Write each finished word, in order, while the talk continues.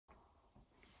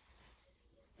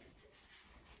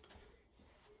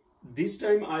This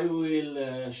time I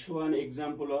will show an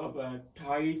example of a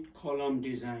tight column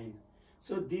design.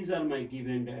 So these are my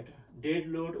given data. Dead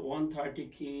load 130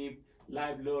 keep,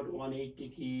 live load 180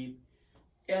 keep.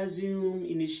 Assume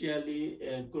initially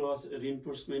gross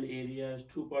reinforcement area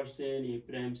 2%, A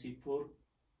prime C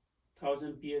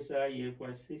 4,000 psi, A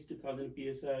point 60,000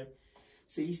 psi.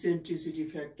 Say eccentricity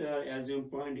factor, assume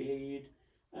 0.8,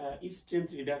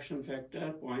 strength reduction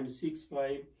factor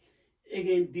 0.65.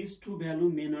 Again, these two value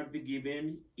may not be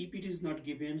given. If it is not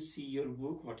given, see your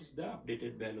book what is the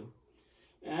updated value.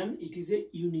 And it is a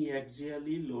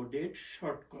uniaxially loaded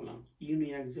short column.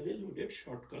 Uniaxially loaded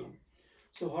short column.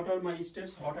 So what are my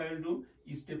steps? What I will do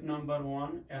is step number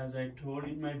 1, as I told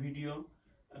in my video,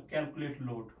 calculate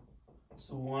load.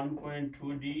 So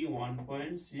 1.2D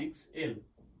 1.6L.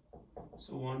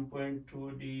 So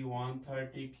 1.2D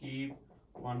 130 keep,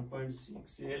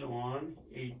 1.6L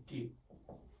 180.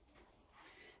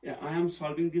 Yeah, I am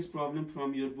solving this problem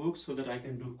from your book so that I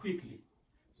can do quickly.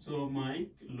 So my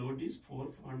load is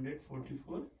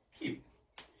 444 keep.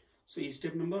 So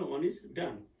step number 1 is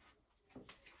done.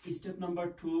 Step number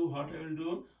 2, what I will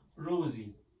do, rho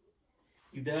Z.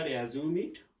 Either assume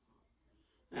it.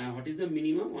 What is the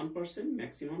minimum? 1%,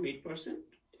 maximum 8%.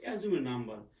 Assume a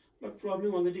number. But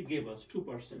problem already gave us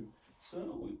 2%.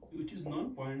 So it is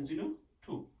known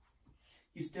 0.02.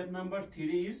 Step number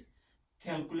 3 is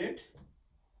calculate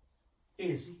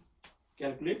AZ.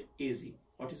 Calculate AZ.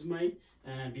 What is my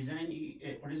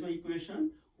what is my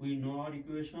equation? We know our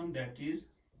equation, that is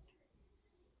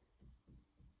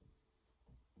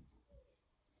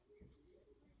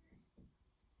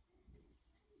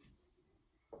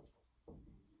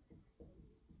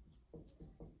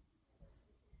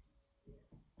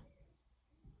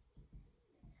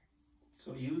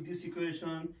so use this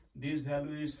equation. This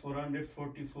value is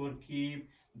 444 keep.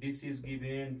 This is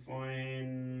given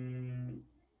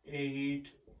 0.8.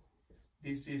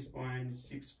 This is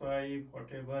 0.65,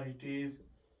 whatever it is.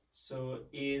 So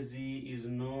AZ is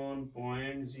known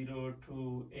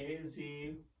 0.02 AZ.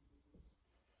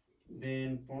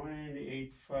 Then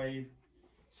 0.85.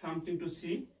 Something to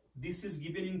see. This is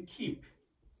given in keep.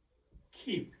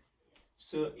 Keep.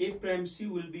 So A prime C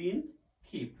will be in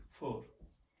keep 4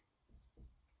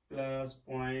 plus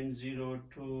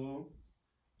 0.02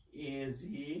 AZ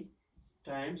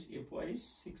times Fy is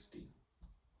 60.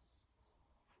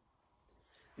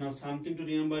 Now something to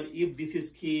remember, if this is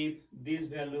keep, this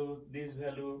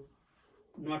value,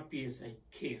 not PSI,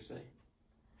 KSI.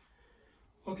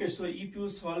 Okay, so if you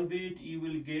solve it, you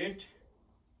will get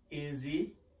AZ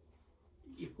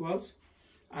equals,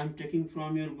 I'm taking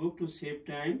from your book to save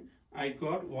time, I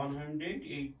got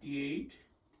 188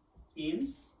 inch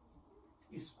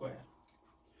square.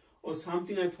 Or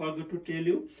something I forgot to tell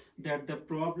you, that the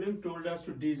problem told us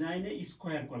to design a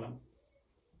square column.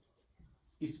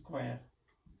 Square.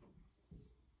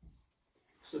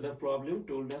 So the problem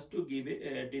told us to give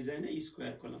design a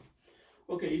square column.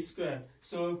 Okay, square.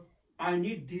 So I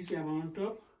need this amount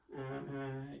of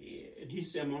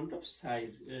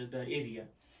size, the area,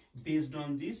 based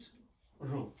on this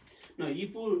row. Now,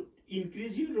 if you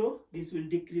increase your row, this will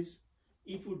decrease.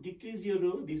 If you decrease your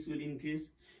row, this will increase.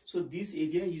 So this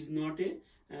area is not a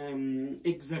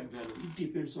exact value. It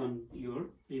depends on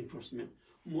your reinforcement.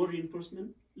 More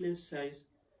reinforcement, less size.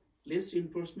 Less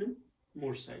reinforcement,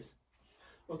 more size.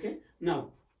 Okay.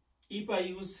 Now, if I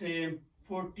use say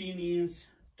 14 inch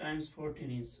times 14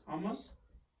 inch, how much?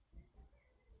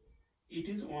 It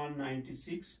is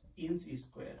 196 inch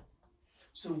square.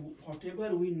 So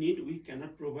whatever we need, we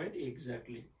cannot provide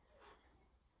exactly.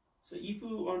 So if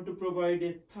you want to provide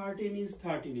a 13 inch,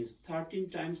 13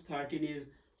 times 13 is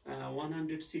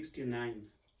 169.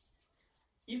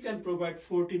 You can provide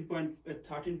 13.5,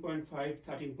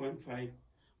 13.5,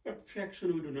 but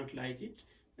fraction we do not like it.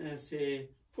 Say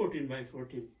 14 by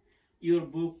 14. Your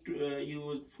book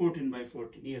use 14 by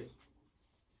 14. Yes.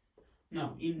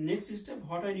 Now in next step,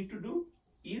 what I need to do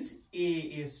is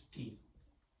AST.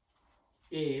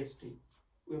 AST.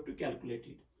 We have to calculate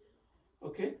it.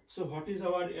 Okay, so what is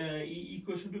our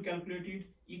equation to calculate it?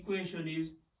 Equation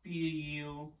is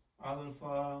PU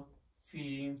alpha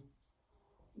phi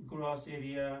gross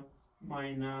area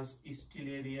minus steel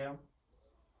area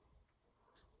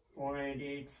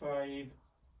 0.85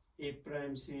 A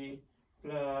prime C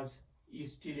plus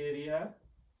steel area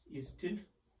steel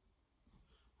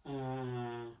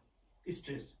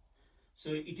stress.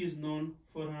 So it is known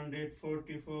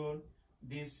 444.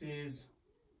 This is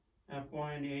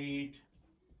 0.8,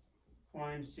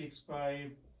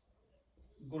 0.65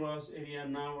 gross area.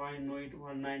 Now I know it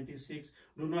 196.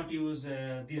 Do not use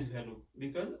this value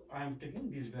because I am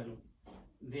taking this value.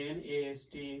 Then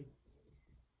AST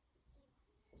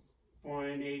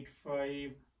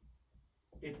 0.85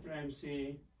 A prime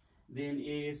C, then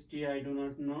AST I do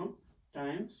not know,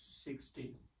 times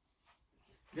 60.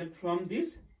 Then from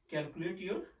this calculate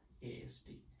your AST.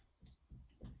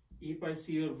 If I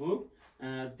see your book,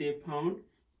 they found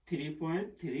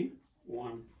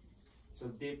 3.31. So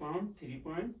they found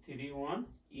 3.31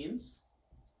 inch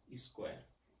square.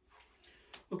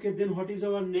 Okay, then what is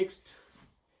our next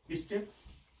step?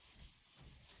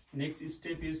 Next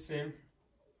step is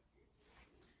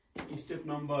step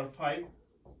number 5.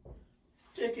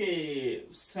 Take a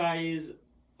size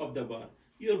of the bar.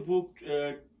 Your book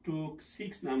took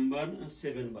 6 number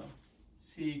 7 bar.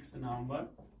 6 number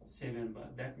 7 bar.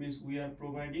 That means we are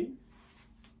providing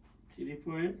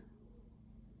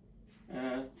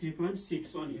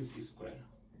 3.61 inch square.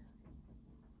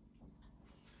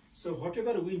 So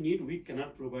whatever we need, we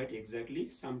cannot provide exactly.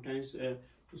 Sometimes to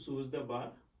choose the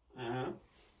bar,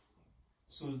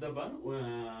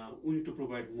 we need to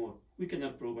provide more. We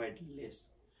cannot provide less.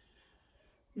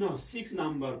 Now 6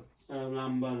 number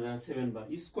 7 bar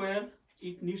is square.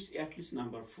 It needs at least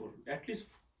number 4, at least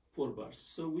 4 bars.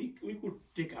 So we could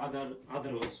take other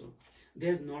also.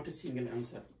 There's not a single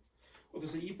answer. Okay,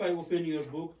 so if I open your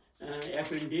book,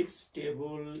 appendix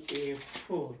table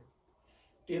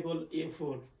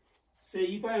A4, say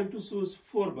if I want to choose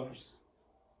 4 bars,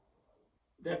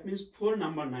 that means 4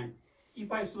 number 9.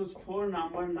 If I choose 4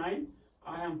 number 9,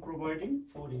 I am providing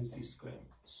 4 inch square.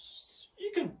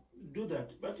 You can do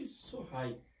that, but it's so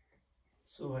high.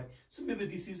 So maybe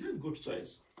this is a good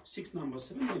choice. 6 number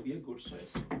 7 may be a good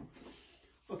choice.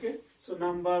 Okay, so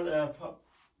number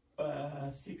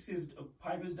 6 is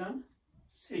 5 is done.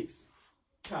 6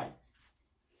 tie.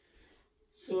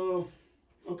 So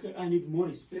okay, I need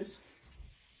more space.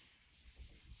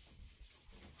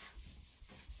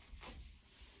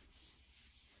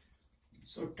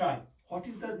 So tie. What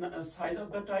is the size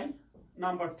of the tie?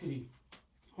 Number 3.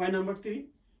 Why number 3?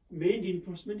 Main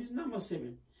reinforcement is number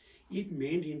 7. If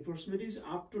main reinforcement is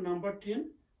up to number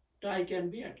 10, tie can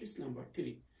be at least number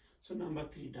 3. So number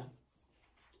 3 done.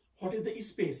 What is the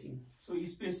spacing? So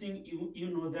spacing, you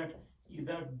know that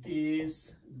either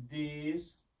this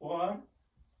or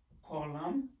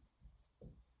column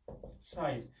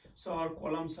size. So our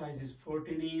column size is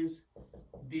 14 inch.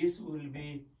 This will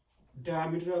be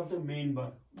diameter of the main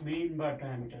bar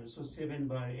diameter. So 7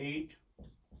 bar 8,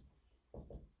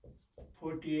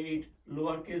 48.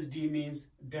 Lowercase d means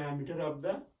diameter of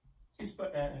the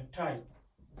tie.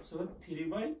 So 3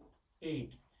 by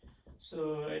 8.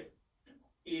 So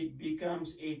it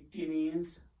becomes 18 inch.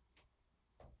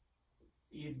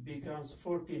 It becomes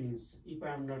 14 inch. If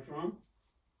I am not wrong,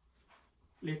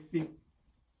 let me.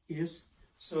 Yes.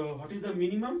 So what is the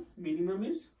minimum? Minimum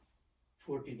is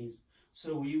 14 inch.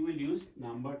 So we will use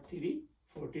number 3,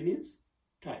 14 inch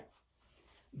tie.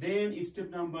 Then step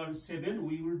number 7,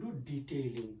 we will do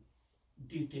detailing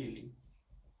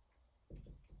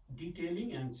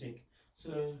and check.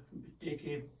 So take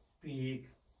a big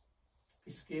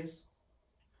sketch.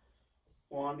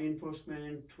 1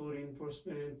 reinforcement, 2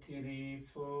 reinforcement, 3,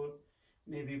 4,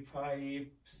 maybe 5,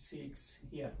 6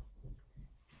 here.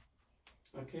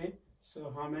 Okay, so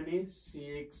how many?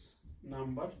 6,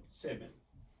 number 7.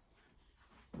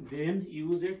 Then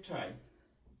use a tie.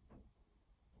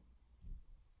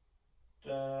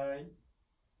 Tie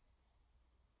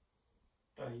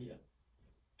here.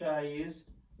 Tie is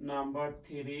number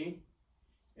 3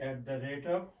 at the rate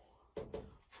of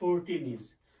 14 inch.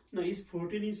 Now, is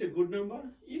 14 inch a good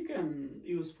number? You can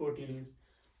use 14 inch.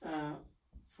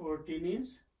 14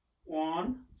 inch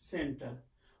on center.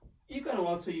 You can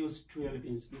also use 12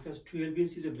 inch because 12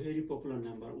 inch is a very popular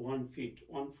number. 1 foot,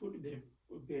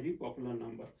 very popular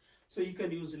number. So you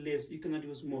can use less. You cannot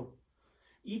use more.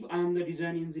 If I am the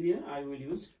design engineer, I will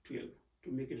use 12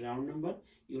 to make a round number.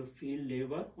 Your field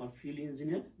labor or field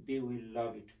engineer, they will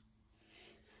love it.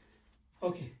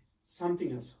 Okay,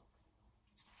 something else.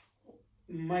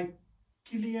 My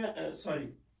clear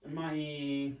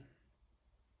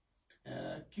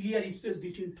space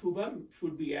between 2 bar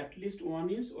should be at least 1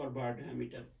 inch or bar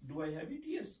diameter. Do I have it?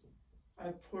 Yes. I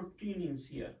have 14 inch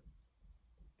here.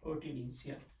 14 inch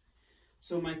here.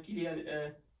 So my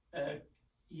clear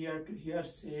here to here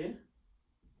say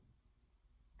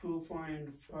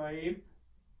 2.5,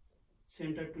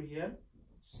 center to here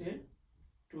say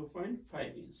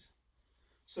 2.5 inch.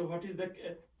 So what is the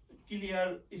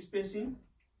clear spacing?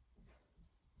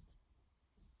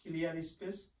 Clear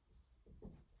space.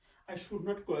 I should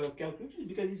not calculate it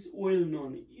because it's well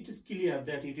known. It is clear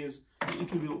that it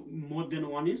will be more than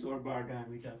 1 inch or bar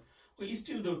diameter. We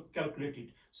still do calculate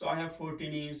it. So I have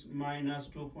 14 inch minus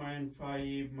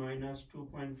 2.5 minus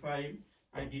 2.5.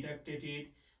 I deducted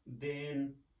it.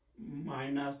 then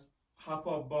minus half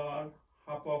of bar,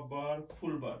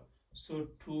 full bar. So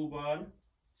 2 bar,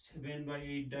 7 by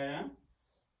 8 dia,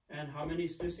 and how many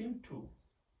spacing? 2.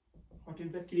 What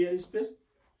is the clear space?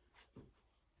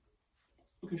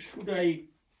 Okay, should I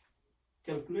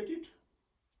calculate it?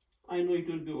 I know it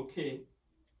will be okay,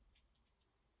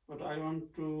 but I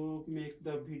want to make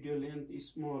the video length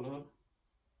smaller.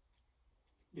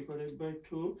 Divided by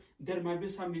 2. There might be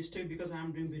some mistake because I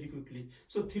am doing very quickly.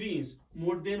 So 3 inch,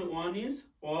 more than 1 inch,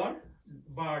 or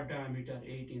bar diameter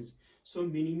 8 inch. So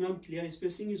minimum clear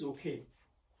spacing is okay.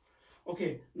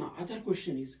 Okay, now other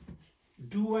question is,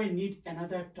 do I need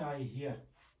another tie here?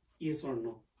 Yes or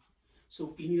no?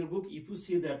 So in your book, if you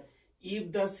say that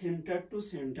if the center to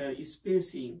center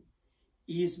spacing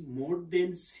is more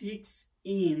than 6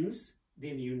 inch,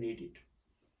 then you need it.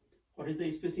 What is the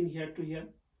spacing here to here?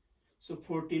 So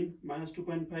 14 minus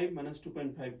 2.5 minus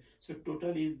 2.5. So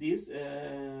total is this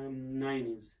 9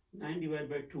 inch. 9 divided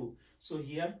by 2. So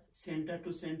here center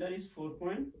to center is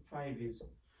 4.5 inch.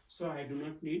 So I do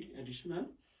not need additional.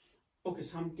 Okay,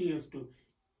 something else too.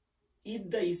 If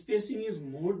the spacing is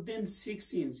more than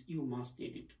 6 inch, you must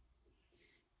need it.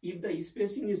 If the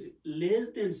spacing is less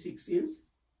than 6 inch,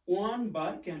 one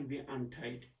bar can be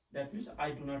untied. That means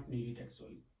I do not need it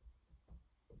actually.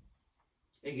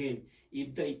 Again,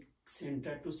 if the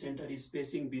center to center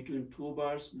spacing between 2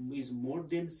 bars is more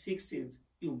than 6 inch,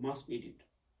 you must need it.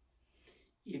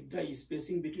 If the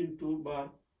spacing between 2 bar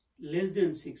less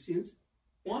than 6 inch,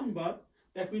 one bar,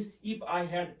 that means if I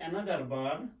had another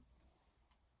bar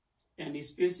and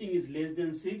spacing is less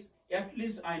than 6, at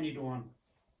least I need one.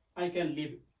 I can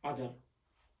leave other.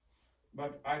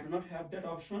 But I do not have that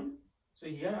option. So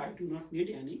here I do not need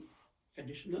any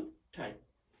additional tie.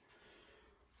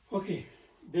 Okay,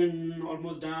 then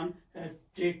almost done.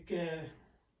 Take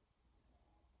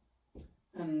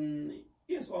and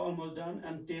yes, almost done,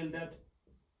 and tell that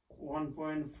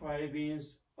 1.5 inch,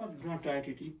 or not write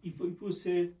it. If you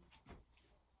say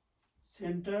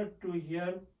center to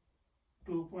here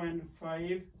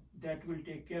 2.5, that will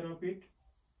take care of it.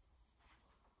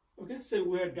 Okay, so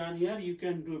we are done here. You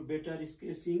can do better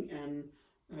sketching and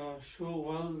show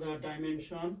all the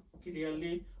dimension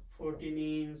clearly. 14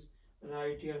 inch,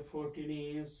 right here 14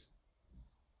 inch,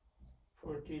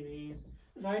 14 inch,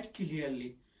 right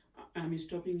clearly. I'm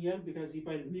stopping here because if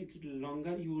I make it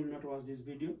longer, you will not watch this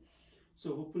video.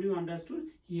 So hopefully you understood.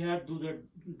 Here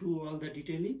do all the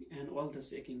detailing and all the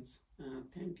settings.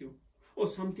 Thank you. Oh,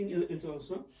 something else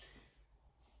also.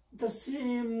 The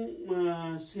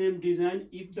same design.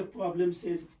 If the problem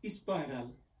says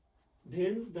spiral,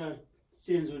 then the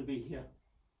change will be here.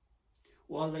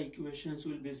 All the equations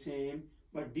will be same,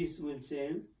 but this will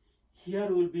change. Here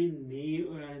will be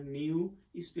new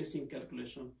spacing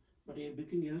calculation, but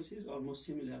everything else is almost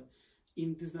similar.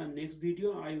 In this next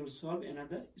video, I will solve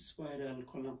another spiral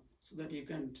column so that you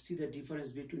can see the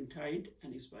difference between tied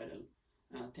and spiral.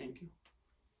 Thank you.